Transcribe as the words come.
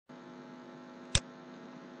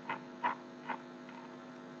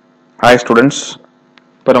Hi students.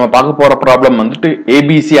 இப்போ நம்ம பார்க்க போற ப்ராப்ளம் வந்துட்டு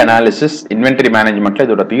ABC அனாலிசிஸ் இன்வென்டரி மேனேஜ்மெண்ட்ல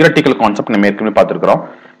இதோட தியரட்டிக்கல் கான்செப்ட் நம்ம ஏற்கனவே பார்த்துருக்கிறோம்.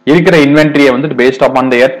 இருக்கிற இன்வென்டரியை வந்துட்டு based on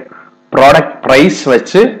their product price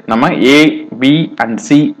வச்சு நம்ம A, B and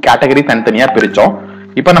C category தனித்தனியா பிரிச்சோம்.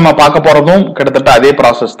 இப்போ நம்ம பார்க்க போறதும் கிட்டத்தட்ட அதே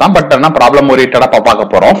ப்ராசஸ் தான், பட் ஆனா ப்ராப்ளம் ஓரியன்டடா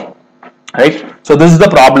பார்க்க போறோம். Right? So this is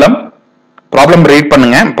the problem. Problem read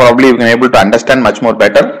பண்ணுங்க. Probably you can able to understand much more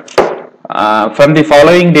better. From the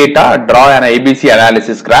following data, draw an ABC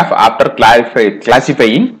analysis graph after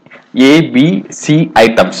classifying A, B, C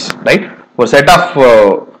items. Right? ஒரு set of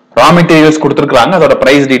raw materials கொடுத்திருக்காங்க, அதோட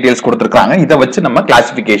price details கொடுத்திருக்காங்க. இதை வச்சு நம்ம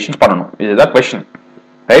classification பண்ணணும். இதுதான் question.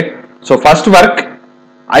 Right? So first work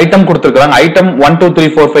item கொடுத்திருக்காங்க. Item 1, 2,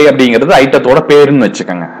 3, 4, 5 அப்படிங்கிறது ஐட்டத்தோட பேருன்னு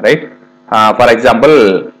வச்சுக்கோங்க. Right? For example,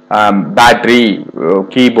 battery,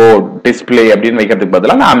 keyboard, display அப்படின்னு வைக்கிறதுக்கு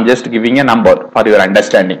பதிலா I'm just giving a number for your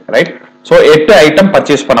understanding. Right? So 8 item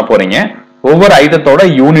purchase பண்ண போறீங்க. ஒவ்வொரு ஐட்டத்தோட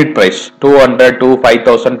யூனிட் பிரைஸ் 200,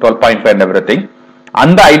 5000, 12.5 and everything.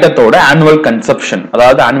 அந்த ஐட்டத்தோட ஆனுவல் கன்சப்ஷன்,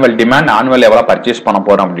 அதாவது ஆனுவல் டிமாண்ட், ஆனுவல் எவ்வளவு பர்ச்சேஸ் பண்ண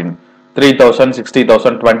போறோம் அப்படின்னு 3000,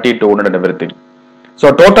 60,000, 20, 200 and everything. So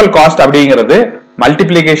total cost அப்படிங்கிறது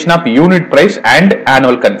multiplication of unit price and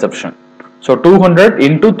annual consumption. So 200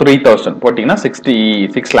 into 3000 போட்டீங்கன்னா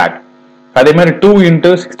 66 lakh. அதே மாதிரி 2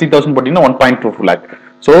 into 60,000 போட்டீங்கன்னா 1.22 lakh.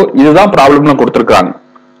 So இதுதான் ப்ராப்ளம்ல கொடுத்திருக்காங்க.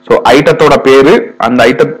 So ஐட்டத்தோட பேரு, அந்த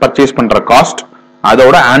ஐட்டம் பர்ச்சேஸ் பண்ற காஸ்ட்,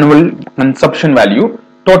 அதோட annual consumption value,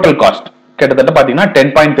 total cost கிட்டத்தட்ட பாத்தீங்கன்னா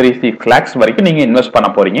 10.36 lakhs வரைக்கும் நீங்க இன்வெஸ்ட் பண்ண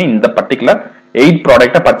போறீங்க இந்த பர்டிகுலர் 8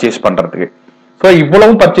 ப்ராடக்ட்டை பர்ச்சேஸ் பண்றதுக்கு. சோ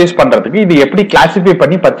இவ்வளவு பர்ச்சேஸ் பண்றதுக்கு இது எப்படி கிளாசிஃபை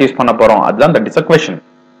பண்ணி பர்ச்சேஸ் பண்ண போறோம், அதுதான் the dissection.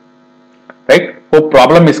 Right? Hope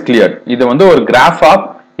problem is clear. இது வந்து ஒரு கிராஃப் ஆஃப்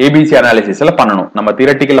ABC அனாலிசிஸ்ல பண்ணணும். நம்ம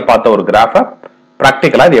தியரட்டிக்கல்ல பார்த்த ஒரு கிராஃப்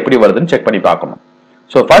பிராக்டிகலா இது எப்படி வருதுன்னு செக் பண்ணி பார்க்கணும்.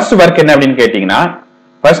 சோ ஃபர்ஸ்ட் வர்க் என்ன அப்படின்னு கேட்டீங்கன்னா,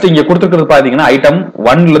 ஃபர்ஸ்ட் இங்க கொடுத்துருக்கிறது பாத்தீங்கன்னா ஐட்டம்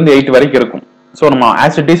 1ல இருந்து 8 வரைக்கும் இருக்கும். சோ நம்ம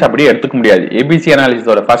as it is அப்படியே எடுத்துக்க முடியாது. ABC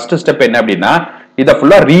அனாலிசிஸோட ஃபர்ஸ்ட் ஸ்டெப் என்ன அப்படின்னா, இத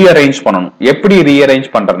ஃபுல்லா ரீஅரேஞ்ச் பண்ணணும். எப்படி ரீஅரேஞ்ச்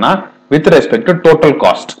பண்றேன்னா, with respect to total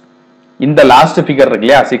cost. இந்த லாஸ்ட் ஃபிகர் இருக்கு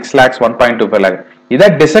இல்லையா, 6 lakhs, 1.25 lakh, இத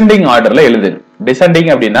டிசெண்டிங் ஆர்டர்ல எழுது.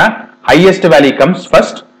 டிசெண்டிங் அப்படின்னா highest value comes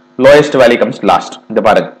first, lowest value comes last. இந்த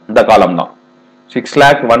பாருங்க, இந்த காலம் தான் 6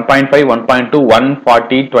 lakh, 1.5, 1.2,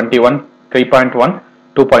 140, 21, 3.1,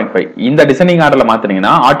 2.5. இந்த டிசைனிங் ஆர்டர்ல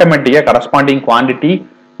மாத்துனீங்கன்னா ஆட்டோமேட்டிக்கா corresponding quantity,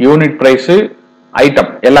 unit price, item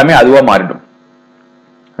எல்லாமே அதுவா மாறிடும்.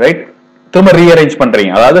 ரைட்? திரும்ப ரீஅரேஞ்ச்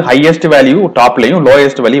பண்றீங்க, அதாவது ஹையஸ்ட் வேல்யூ டாப்லயும்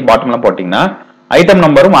லோயஸ்ட் வேல்யூ பாட்டம்ல போட்டீங்கன்னா ஐட்டம்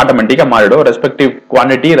நம்பரும் ஆட்டோமேட்டிக்கா மாறிடும். Respective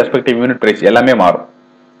quantity, respective unit price எல்லாமே மாறும்.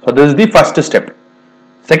 So this is the first step.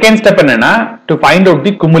 Second step என்னன்னா, to find out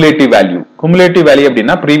the cumulative value. Cumulative value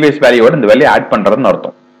அப்படின்னா ப்ரீவியஸ் வேல்யூவோட இந்த வேல்யூ ஆட் பண்றதுன்னு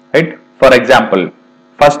அர்த்தம். Right? For example,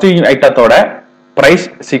 first ஐட்டத்தோட price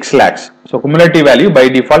 6 lakhs. So cumulative value by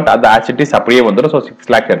default அது as it is அப்படியே வந்துடும். So 6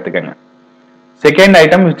 lakhs எடுத்துக்கங்க. Second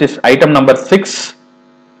item which is item number 6,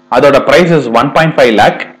 அதோட price is 1.5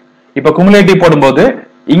 lakh. இப்போ குமுலேட்டிவ் போடும்போது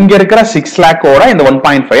இங்க இருக்கிற 6 lakh ஓட இந்த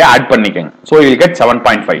 1.5 ஆட் பண்ணிக்கங்க. So you will get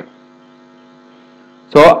 7.5.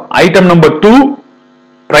 So item number 2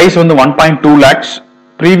 price வந்து 1.2 lakhs,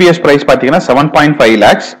 previous price பாத்தீங்கன்னா 7.5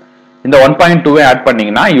 lakhs. இந்த 1.2 ஆட்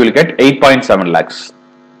பண்ணீங்கன்னா you will get 8.7 lakhs.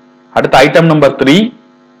 அடுத்த ஐட்டம் நம்பர் 3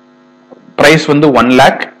 பிரைஸ் வந்து 1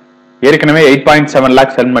 lakh, ஏற்கனவே 8.7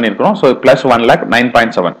 lakhs சென்ட் பண்ணிருக்கோம். so plus 1 lakh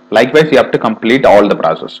 9.7. likewise you have to complete all the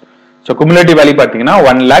process. so cumulative value பாத்தீங்கன்னா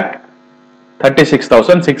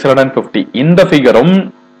 1,36,650. இந்த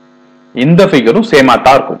ஃபிகரும் சேமா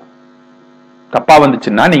தான் இருக்கும். தப்பா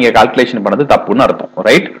வந்துச்சுன்னா நீங்க கால்குலேஷன் பண்ணது தப்புன்னு அர்த்தம்.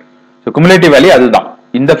 ரைட்? சோ குமுலேட்டிவ் வேல்யூ அதுதான்.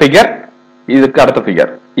 இந்த ஃபிகர், இதுக்கு அடுத்த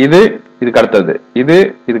ஃபிகர், இதுக்கு அடுத்தது,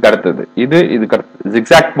 இதுக்கு அடுத்தது, இதுக்கு அடுத்தது,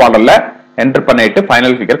 ஜிக்ஸாக் மாடல்ல என்டர் பண்ணிட்டு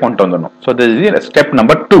ஃபைனல் ஃபிகர் கொண்டு வந்துடணும். So this is step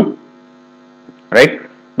number 2. Right?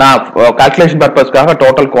 நான் கால்குலேஷன் பர்பஸ்க்காக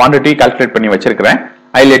டோட்டல் குவாண்டிட்டி கால்குலேட் பண்ணி வச்சிருக்கிறேன்.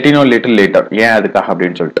 I let you know little later ஏன் அதுக்காக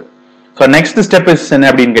அப்படின்னு சொல்லிட்டு. சோ நெக்ஸ்ட் ஸ்டெப் இஸ் என்ன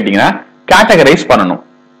அப்படின்னு கேட்டீங்கன்னா, கேட்டகரைஸ் பண்ணணும்.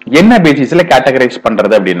 என்ன பேசிஸ்ல கேட்டகரைஸ்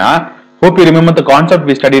பண்றது அப்படின்னா, hope you remember the concept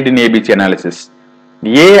we studied in ABC analysis.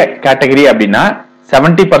 A category அப்படின்னா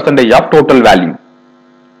 70% of total value,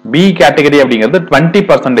 B category அப்படிங்கிறது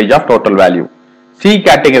 20% of total value, C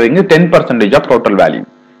category 10% of total value.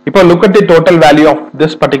 இப்போ look at the total value of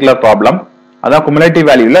this particular problem. அதான் cumulative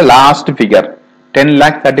valueல last figure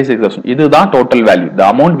 10,36,000. இதுதான் total value. The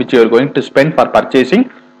amount which you are going to spend for purchasing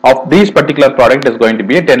of this particular product is going to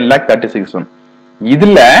be 10,36,000.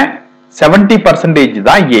 இதுல 70%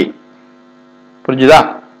 தான் A. புரிஞ்சுதா?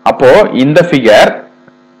 அப்போ இந்த figure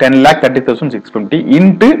 10,30,650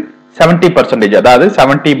 into 70%, அதாவது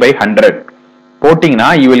 70 by 100 போட்டீங்கன்னா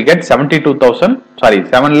you will get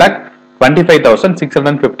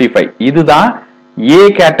 7,25,655. இதுதான் A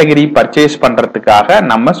கேட்டகரி பர்ச்சேஸ் பண்றதுக்காக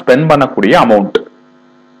நம்ம ஸ்பெண்ட் பண்ணக்கூடிய அமௌண்ட்.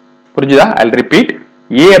 புரிஞ்சுதா? I'll repeat.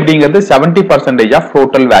 A அப்படிங்கிறது 70% of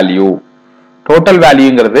total value. Total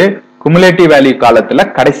valueங்கிறது cumulative value காலத்துல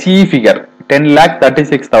கடைசி ஃபிகர்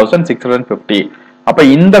 10,36,650. அப்ப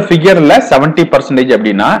இந்த ஃபிகர்ல 70%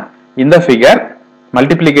 அப்படின்னா இந்த ஃபிகர்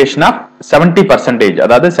மல்டிப்ளிகேஷன் ஆஃப் 70%,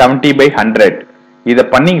 அதாவது 70 by 100. இதை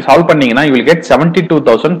பண்ணி சால்வ் பண்ணீங்கன்னா you will get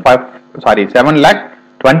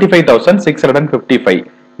 7,25,655.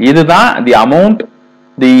 இதுதான் the amount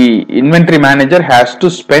the inventory manager has to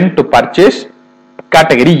spend to purchase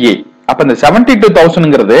category A. அப்ப இந்த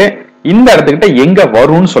 72,000ங்கிறது இந்த இடத்துக்கிட்ட எங்க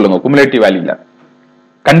வரும்னு சொல்லுங்க cumulative valueல.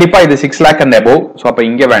 கண்டிப்பா இது 6 lakh and above. சோ அப்ப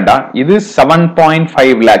இங்க வேண்டாம். இது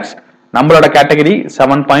 7.5 lakhs. நம்மளோட கேட்டகரி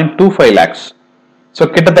 7.25 lakhs. சோ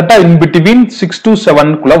கிட்டத்தட்ட in between 6 to 7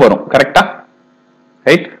 குள்ள வரும். கரெக்ட்டா?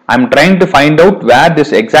 Right? I'm trying to find out where this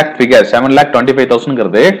exact figure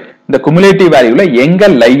 7,25,000ங்கிறது இந்த cumulative valueல எங்க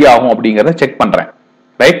லை ஆகும் அப்படிங்கறத செக் பண்றேன்.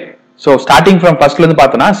 Right? So starting from firstல இருந்து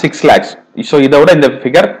பார்த்தனா 6 lakhs. So இதோட இந்த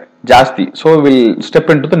ஃபிகர் ஜாஸ்தி. So we'll step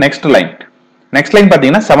into the next line. Next line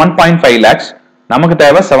பாத்தீங்கன்னா 7.5 lakhs. நமக்கு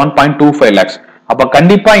தேவை 7.25 lakhs. அப்ப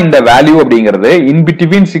கண்டிப்பா இந்த வேல்யூ அப்படிங்கிறது in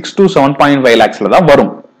between 6 to 7.5 lakhsல தான்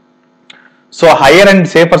வரும். So higher and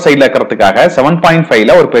safer sideல இருக்கிறதுக்காக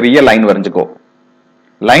 7.5ல ஒரு பெரிய லைன் வரைஞ்சுக்கோ.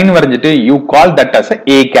 லைன் வரைஞ்சிட்டு you call that as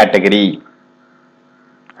a category.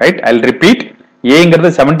 Right? I'll repeat. Aங்கிறது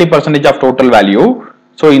 70% of total value.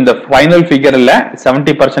 So இந்த final figureல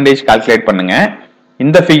 70% calculate பண்ணுங்க.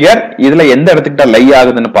 இந்த figure இதுல எந்த இடத்துக்கிட்ட லை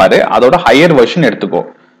ஆகுதுன்னு பாரு. அதோட higher version எடுத்துக்கோ.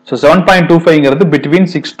 So 7.25ங்கிறது between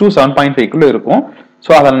 6 to 7.5 குள்ள இருக்கும். So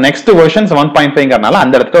அதோட next version 7.5ங்கறனால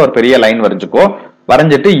அந்த இடத்துல ஒரு பெரிய லைன் வரைஞ்சுக்கோ.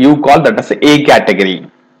 வரைஞ்சிட்டு you call that as a category.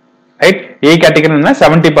 Right? A category னா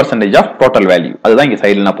 70% of total value. அதுதான் இங்க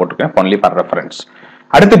சைடுல நான் போட்டுருக்கேன் only for reference.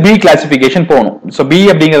 அடுத்து B classification போணும். So B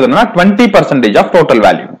அப்படிங்கிறதுனா 20% of total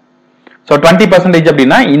value. So 20%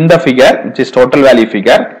 அப்படின்னா இந்த figure which is total value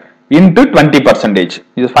figure into 20%.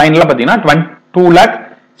 இது ஃபைனலா பாத்தீங்கன்னா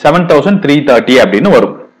 2,07,330 அப்படின்னு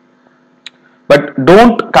வரும். But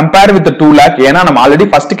don't compare with the 2 lakh. ஏன்னா நம்ம ஆல்ரெடி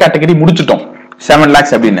ஃபர்ஸ்ட் கேட்டகரி முடிச்சிட்டோம் 7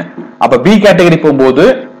 lakhs அப்படின்னு. அப்ப B கேட்டகரி போகும்போது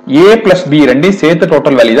A plus B ரெண்டையும் சேர்த்து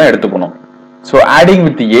டோட்டல் வேல்யூ தான் எடுத்துக்கணும். So adding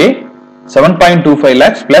with A 7.25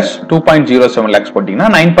 lakhs plus 2.07 lakhs போட்டீங்கன்னா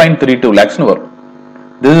 9.32 lakhs னு வரும்.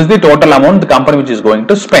 This is the total amount the company which is going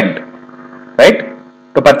to spend, right,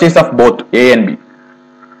 to purchase of both A and B.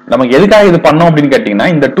 நமக்கு எதுக்காக இது பண்ணோம் அப்படின்னு கேட்டீங்கன்னா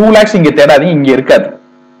இந்த 2 lakhs இங்க தேடாதீங்க, இங்க இருக்காது.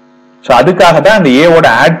 So அதுக்காக தான் அந்த A ஓட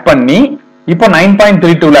ஆட் பண்ணி இப்போ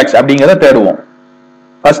 9.32 lakhs அப்படிங்கறத தேடுவோம்.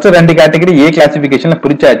 ஃபர்ஸ்ட் ரெண்டு கேட்டகரி A கிளாசிஃபிகேஷன்ல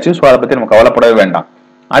பிரிச்சாச்சு. சோ அத பத்தி நம்ம கவலைப்படவே வேண்டாம்.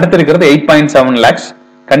 அடுத்து இருக்கிறது 8.7 lakhs.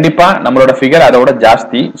 கண்டிப்பா நம்மளோட ஃபிகர் அதோட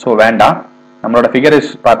ஜாஸ்தி. சோ வேண்டாம். நம்மளோட ஃபிகர்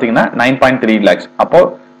பாத்தீங்கன்னா 9.3 lakhs. அப்போ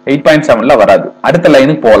 8.7ல வராது. அடுத்த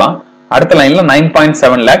லைனுக்கு போலாம். அடுத்த லைன்ல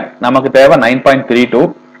 9.7 lakh, நமக்கு தேவை 9.32.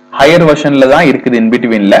 ஹையர் வெர்ஷன்ல தான் இருக்குது in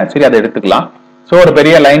betweenல. சரி அதை எடுத்துக்கலாம். சோ ஒரு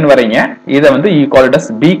பெரிய லைன் வரைங்க. இத வந்து you call it as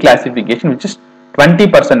B classification which is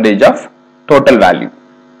 20% of total value.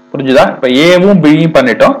 புரிஞ்சுதா? இப்ப ஏவும் பியும்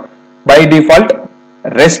பண்ணிட்டோம். பை டிஃபால்ட்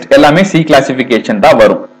ரெஸ்ட் எல்லாமே சி கிளாசிபிகேஷன் தான்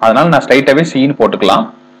வரும். அதனால நான் ஸ்ட்ரைட்டாவே சின்னு போட்டுக்கலாம்.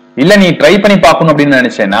 இல்ல நீ ட்ரை பண்ணி பார்க்கணும் அப்படின்னு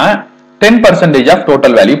நினைச்சேன்னா 10% ஆஃப்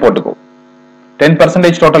டோட்டல் வேல்யூ போட்டுக்கோ.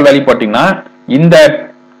 10% டோட்டல் வேல்யூ போட்டீங்கன்னா இந்த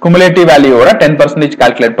குமுலேட்டிவ் வேல்யூவோட 10%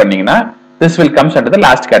 கால்குலேட் பண்ணீங்கன்னா this will comes under the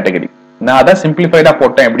last category. நான் அத சிம்பிளிஃபைடா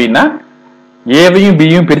போட்டேன் எப்படின்னா ஏவையும்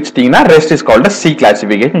பியும் பிரிச்சிட்டீங்கன்னா rest is called as C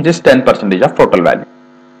classification, just 10% of total value.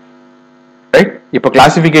 Right? இப்போ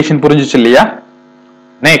கிளாசிபிகேஷன் புரிஞ்சிச்சு இல்லையா?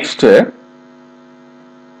 நெக்ஸ்ட்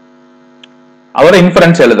அவர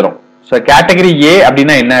இன்ஃபரன்ஸ் எழுதுறோம். சோ கேட்டகரி A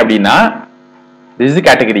அப்படினா என்ன அப்படினா this is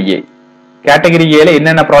category A. Category A ல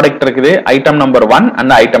என்னென்ன ப்ராடக்ட் இருக்குது? Item number 1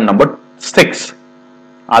 and item number 6.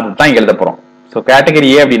 அதுதான் எழுத போறோம். சோ கேட்டகரி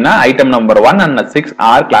A அப்படினா item number 1 and 6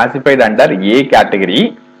 are classified under A category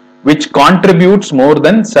which contributes more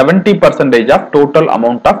than 70% of total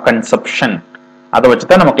amount of consumption. அதை வச்சு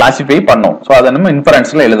தான் நம்ம கிளாசிஃபை பண்ணோம். சோ அதை நம்ம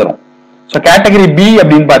இன்ஃபரன்ஸ்ல எழுதுறோம். சோ கேட்டகரி B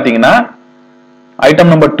அப்படின்னு பாத்தீங்கன்னா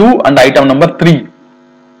item number 2 and item number 3.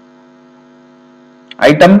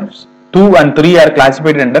 Items 2 and 3 are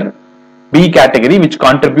classified under B category which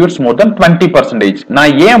contributes more than 20%.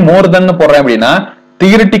 நான் ஏன் more than போடுறேன் அப்படின்னா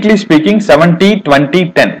theoretically speaking 70 20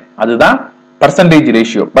 10 அதுதான் percentage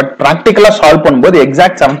ratio. But practically solve பண்ணும்போது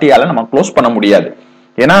exact 70 ஆல நம்ம க்ளோஸ் பண்ண முடியாது.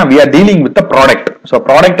 ஏன்னா we are dealing with the product. So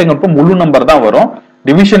ப்ராடக்ட்ங்கிறப்ப முழு நம்பர் தான் வரும்,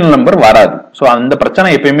 டிவிஷனல் நம்பர் வராது. So அந்த பிரச்சனை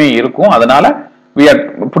எப்பயுமே இருக்கும். அதனால we are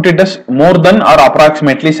put it as more than or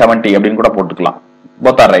approximately 70 அப்படின்னு கூட போட்டுக்கலாம்.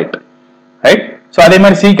 both are right. Right? So அதே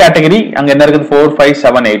மாதிரி C கேட்டகரி அங்க என்ன இருக்குது? 4 5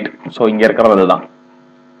 7 8. So இங்க இருக்கிறது தான்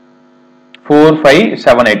 4 5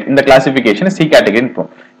 7 8. இந்த கிளாசிஃபிகேஷன் C கேட்டகரி.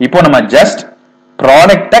 இப்போ நம்ம ஜஸ்ட்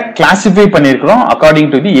ப்ராடக்ட்டை கிளாசிஃபை பண்ணிருக்கிறோம் according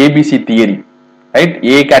to the ABC theory. Right?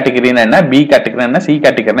 ஏ கேட்டகரினா என்ன, பி கேட்டகரி என்ன, சி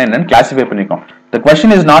கேட்டகரினா என்னன்னு கிளாசிஃபை பண்ணிருக்கோம். The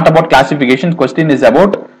question is not about classification, question is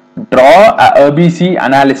about draw a ABC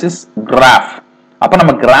analysis graph. அப்ப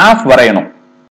நம்ம கிராஃப் வரையணும்.